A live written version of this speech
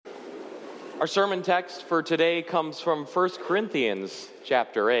Our sermon text for today comes from 1 Corinthians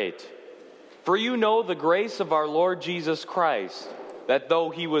chapter 8. For you know the grace of our Lord Jesus Christ, that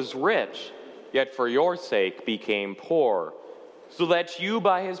though he was rich, yet for your sake became poor, so that you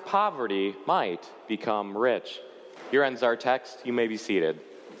by his poverty might become rich. Here ends our text. You may be seated.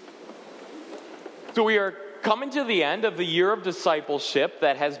 So we are coming to the end of the year of discipleship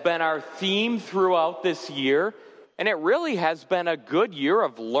that has been our theme throughout this year. And it really has been a good year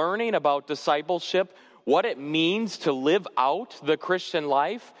of learning about discipleship, what it means to live out the Christian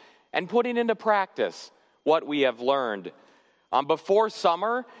life, and putting into practice what we have learned. Before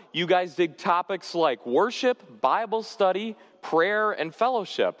summer, you guys did topics like worship, Bible study, prayer, and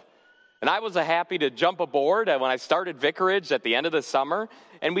fellowship. And I was happy to jump aboard when I started Vicarage at the end of the summer,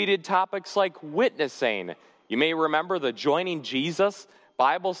 and we did topics like witnessing. You may remember the Joining Jesus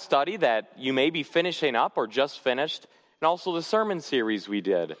Bible study that you may be finishing up or just finished, and also the sermon series we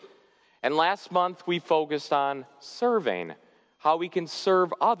did. And last month we focused on serving, how we can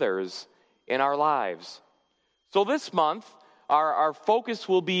serve others in our lives. So this month, our focus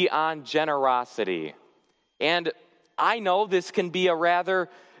will be on generosity. And I know this can be a rather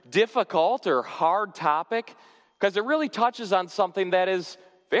difficult or hard topic because it really touches on something that is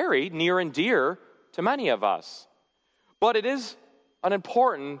very near and dear to many of us. But it is an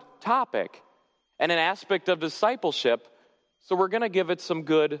important topic and an aspect of discipleship, so we're going to give it some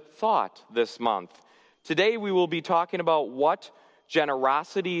good thought this month. Today we will be talking about what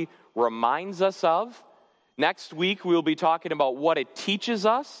generosity reminds us of. Next week we will be talking about what it teaches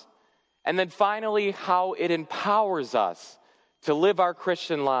us. And then finally, how it empowers us to live our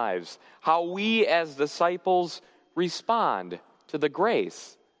Christian lives, how we as disciples respond to the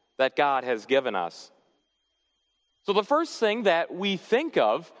grace that God has given us. So the first thing that we think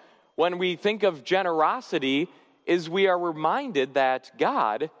of when we think of generosity is we are reminded that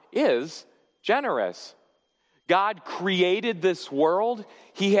God is generous. God created this world.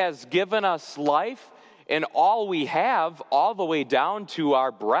 He has given us life, and all we have, all the way down to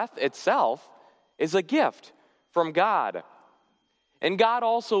our breath itself, is a gift from God. And God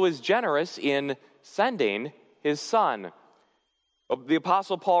also is generous in sending his Son. The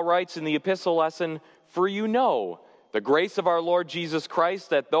Apostle Paul writes in the epistle lesson, "For you know the grace of our Lord Jesus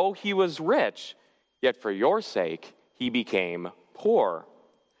Christ, that though he was rich, yet for your sake he became poor,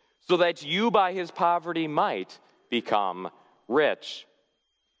 so that you by his poverty might become rich."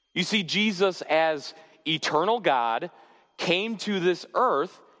 You see, Jesus as eternal God came to this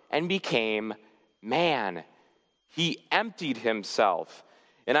earth and became man. He emptied himself.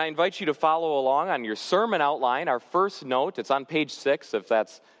 And I invite you to follow along on your sermon outline. Our first note, it's on page 6 if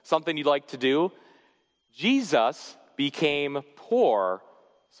that's something you'd like to do. Jesus became poor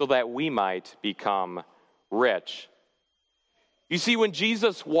so that we might become rich. You see, when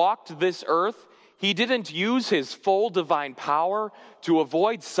Jesus walked this earth, he didn't use his full divine power to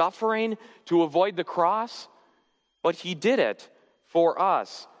avoid suffering, to avoid the cross, but he did it for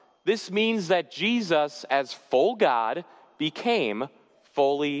us. This means that Jesus, as full God, became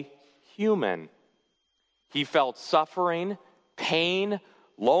fully human. He felt suffering, pain,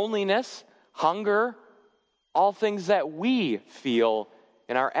 loneliness, hunger, all things that we feel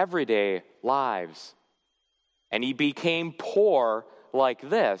in our everyday lives. And he became poor like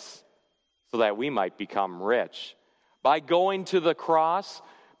this so that we might become rich. By going to the cross,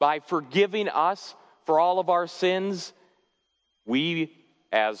 by forgiving us for all of our sins, we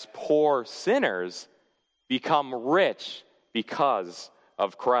as poor sinners become rich because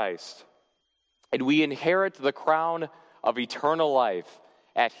of Christ. And we inherit the crown of eternal life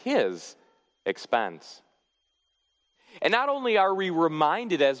at his expense. And not only are we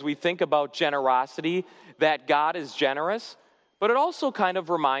reminded as we think about generosity that God is generous, but it also kind of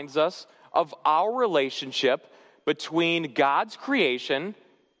reminds us of our relationship between God's creation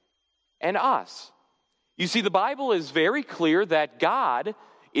and us. You see, the Bible is very clear that God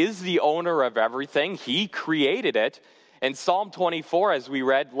is the owner of everything. He created it. And Psalm 24, as we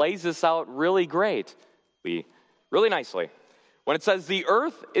read, lays this out really nicely. When it says, "The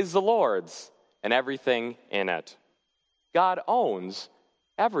earth is the Lord's and everything in it." God owns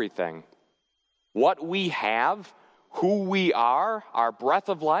everything. What we have, who we are, our breath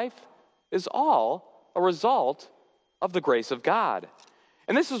of life, is all a result of the grace of God.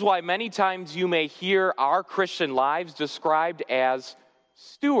 And this is why many times you may hear our Christian lives described as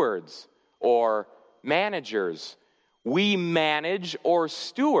stewards or managers. We manage or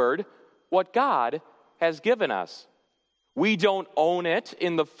steward what God has given us. We don't own it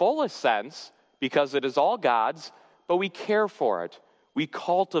in the fullest sense because it is all God's, but we care for it, we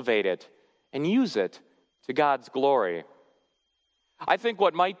cultivate it, and use it to God's glory. I think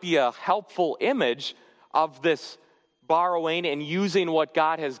what might be a helpful image of this borrowing and using what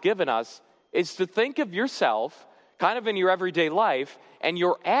God has given us is to think of yourself kind of in your everyday life and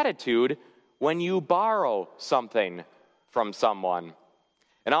your attitude when you borrow something from someone.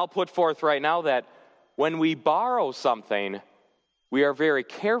 And I'll put forth right now that when we borrow something, we are very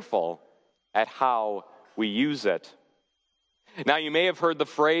careful at how we use it. Now, you may have heard the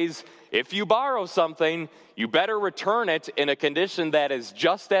phrase, if you borrow something, you better return it in a condition that is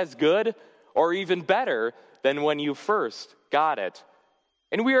just as good or even better than when you first got it.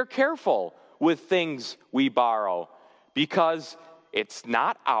 And we are careful with things we borrow because it's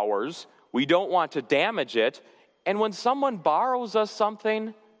not ours. We don't want to damage it. And when someone borrows us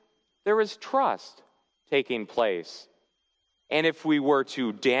something, there is trust taking place. And if we were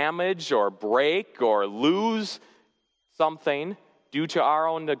to damage or break or lose something due to our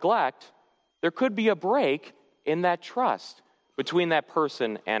own neglect, there could be a break in that trust between that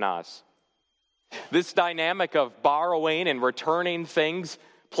person and us. This dynamic of borrowing and returning things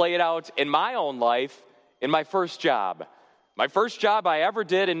played out in my own life in my first job. My first job I ever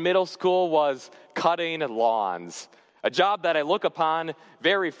did in middle school was cutting lawns, a job that I look upon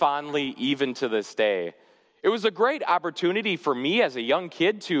very fondly even to this day. It was a great opportunity for me as a young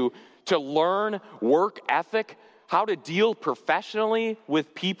kid to learn work ethic, how to deal professionally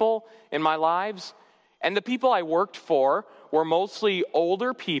with people in my lives. And the people I worked for were mostly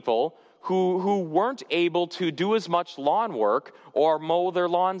older people who weren't able to do as much lawn work or mow their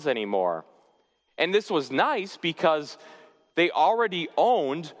lawns anymore. And this was nice because they already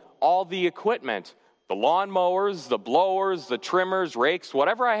owned all the equipment. The lawnmowers, the blowers, the trimmers, rakes,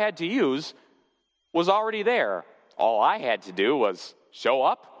 whatever I had to use was already there. All I had to do was show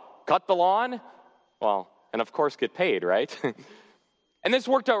up, cut the lawn, and of course get paid, right? And this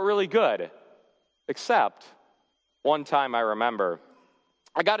worked out really good, except one time I remember.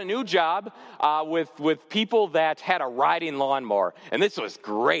 I got a new job with people that had a riding lawnmower, and this was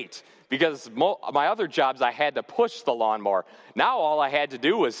great because my other jobs I had to push the lawnmower. Now all I had to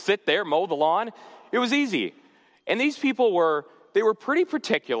do was sit there, mow the lawn. It was easy. And these people were pretty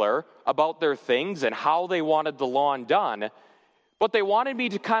particular about their things and how they wanted the lawn done, but they wanted me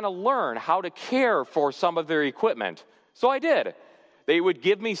to kind of learn how to care for some of their equipment. So I did. They would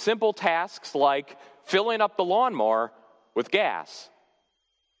give me simple tasks like filling up the lawnmower with gas.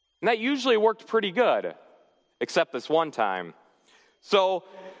 And that usually worked pretty good, except this one time. So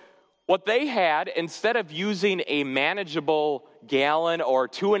what they had, instead of using a manageable gallon or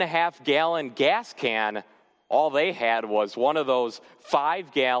 2.5-gallon gas can, all they had was one of those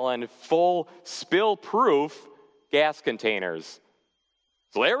 5-gallon full spill-proof gas containers.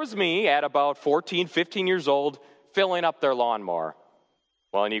 So there was me at about 14, 15 years old filling up their lawnmower.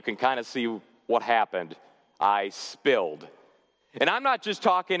 Well, and you can kind of see what happened. I spilled. And I'm not just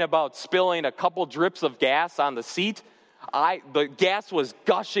talking about spilling a couple drips of gas on the seat. The gas was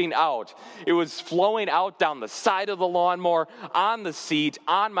gushing out. It was flowing out down the side of the lawnmower, on the seat,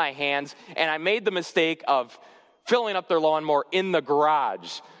 on my hands, and I made the mistake of filling up their lawnmower in the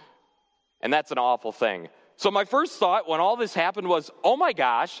garage. And that's an awful thing. So my first thought when all this happened was, oh my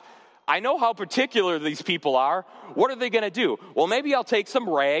gosh, I know how particular these people are. What are they going to do? Well, maybe I'll take some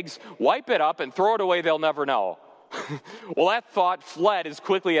rags, wipe it up, and throw it away. They'll never know. Well, that thought fled as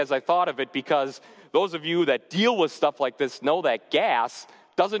quickly as I thought of it because those of you that deal with stuff like this know that gas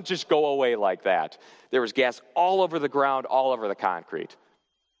doesn't just go away like that. There was gas all over the ground, all over the concrete.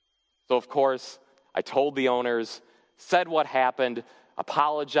 So, of course, I told the owners, said what happened,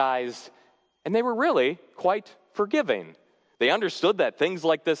 apologized, and they were really quite forgiving. They understood that things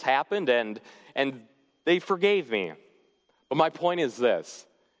like this happened, and they forgave me. But my point is this.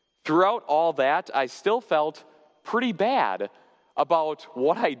 Throughout all that, I still felt pretty bad about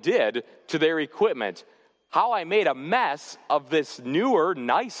what I did to their equipment, how I made a mess of this newer,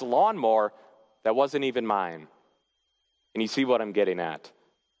 nice lawnmower that wasn't even mine. And you see what I'm getting at?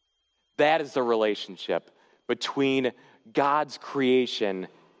 That is the relationship between God's creation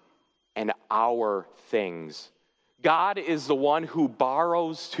and our things. God is the one who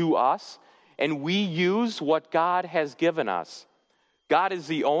borrows to us, and we use what God has given us. God is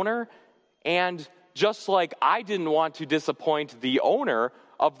the owner, and just like I didn't want to disappoint the owner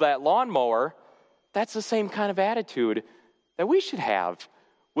of that lawnmower, that's the same kind of attitude that we should have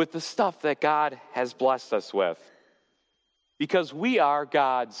with the stuff that God has blessed us with. Because we are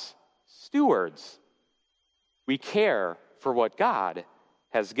God's stewards. We care for what God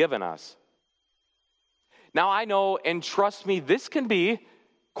has given us. Now I know, and trust me, this can be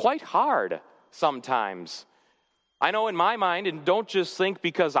quite hard sometimes. I know in my mind, and don't just think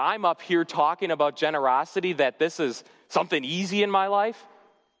because I'm up here talking about generosity that this is something easy in my life?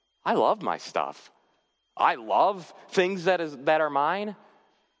 I love my stuff. I love things that are mine.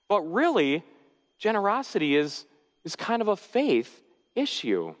 But really, generosity is kind of a faith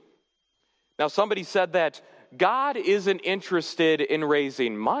issue. Now, somebody said that God isn't interested in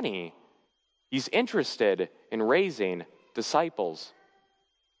raising money. He's interested in raising disciples.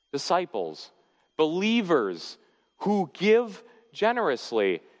 Disciples, believers who give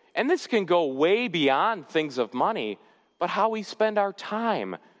generously. And this can go way beyond things of money, but how we spend our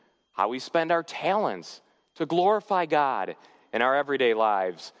time, how we spend our talents to glorify God in our everyday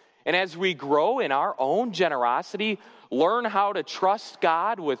lives. And as we grow in our own generosity, learn how to trust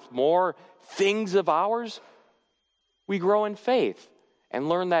God with more things of ours, we grow in faith and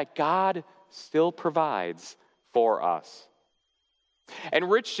learn that God still provides for us. And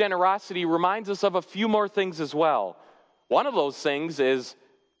rich generosity reminds us of a few more things as well. One of those things is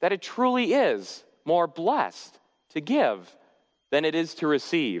that it truly is more blessed to give than it is to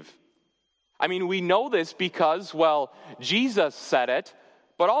receive. I mean, we know this because, well, Jesus said it,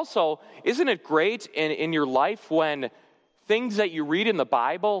 but also, isn't it great in your life when things that you read in the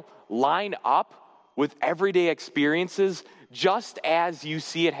Bible line up with everyday experiences just as you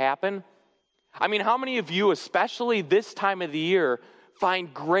see it happen? I mean, how many of you, especially this time of the year,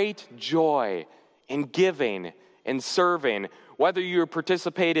 find great joy in giving and serving, whether you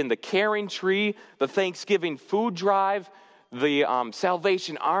participate in the Caring Tree, the Thanksgiving food drive, the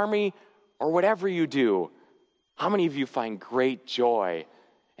Salvation Army, or whatever you do? How many of you find great joy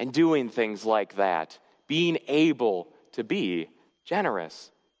in doing things like that, being able to be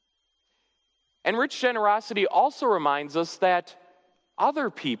generous? And rich generosity also reminds us that other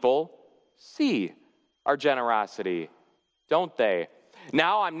people see our generosity, don't they?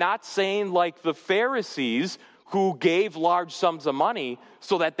 Now, I'm not saying like the Pharisees who gave large sums of money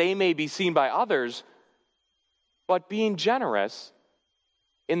so that they may be seen by others, but being generous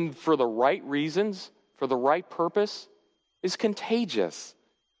for the right reasons, for the right purpose, is contagious,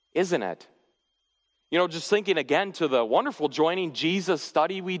 isn't it? You know, just thinking again to the wonderful Joining Jesus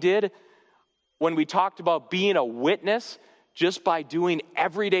study we did when we talked about being a witness just by doing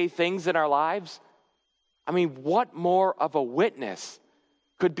everyday things in our lives. I mean, what more of a witness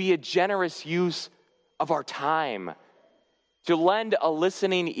could be a generous use of our time to lend a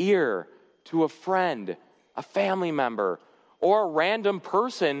listening ear to a friend, a family member, or a random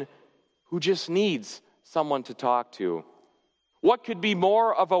person who just needs someone to talk to? What could be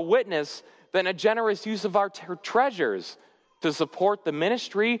more of a witness than a generous use of our treasures to support the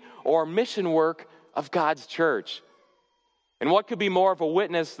ministry or mission work of God's church? And what could be more of a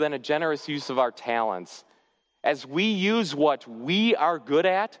witness than a generous use of our talents? As we use what we are good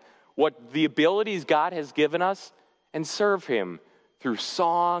at, what the abilities God has given us, and serve Him through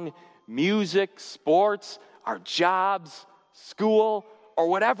song, music, sports, our jobs, school, or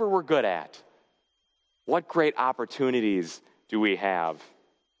whatever we're good at. What great opportunities do we have?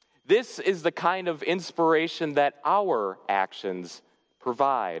 This is the kind of inspiration that our actions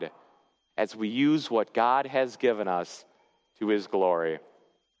provide as we use what God has given us to His glory.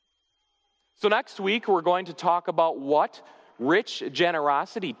 So next week, we're going to talk about what rich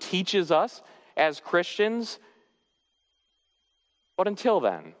generosity teaches us as Christians. But until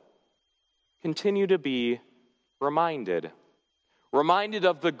then, continue to be reminded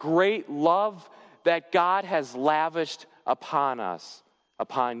of the great love that God has lavished upon us,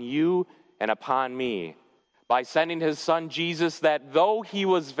 upon you and upon me, by sending His Son Jesus, that though He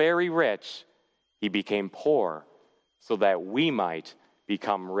was very rich, He became poor so that we might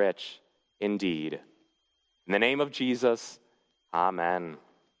become rich indeed. In the name of Jesus, amen.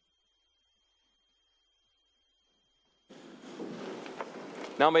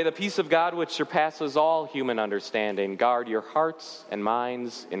 Now may the peace of God, which surpasses all human understanding, guard your hearts and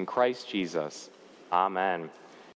minds in Christ Jesus. Amen.